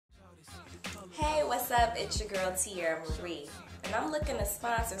What's up? It's your girl Teairra Mari, and I'm looking to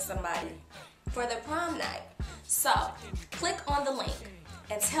sponsor somebody for the prom night. So, click on the link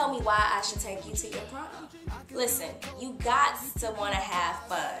and tell me why I should take you to your prom. Listen, you got to want to have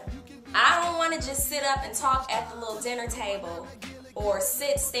fun. I don't want to just sit up and talk at the little dinner table or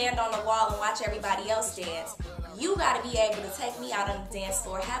stand on the wall and watch everybody else dance. You got to be able to take me out on the dance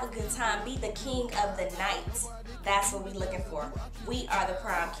floor, have a good time, be the king of the night. That's what we're looking for. We are the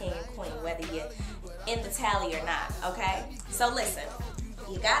prom king and queen, whether you're in the tally or not, okay? So listen,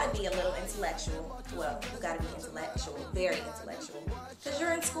 you got to be a little intellectual. Well, you got to be intellectual, very intellectual, because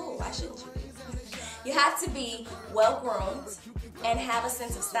you're in school. Why shouldn't you be? You have to be well-groomed and have a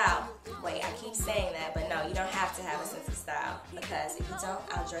sense of style. Wait, I keep saying that, but no, you don't have to have a sense of style, because if you don't,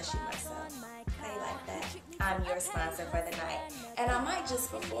 I'll dress you myself. How you like that? I'm your sponsor for the night, and I might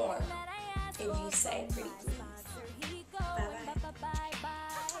just perform if you say pretty please.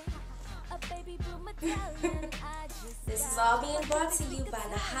 This is all being brought to you by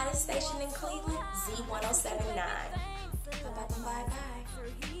the hottest station in Cleveland, Z1079.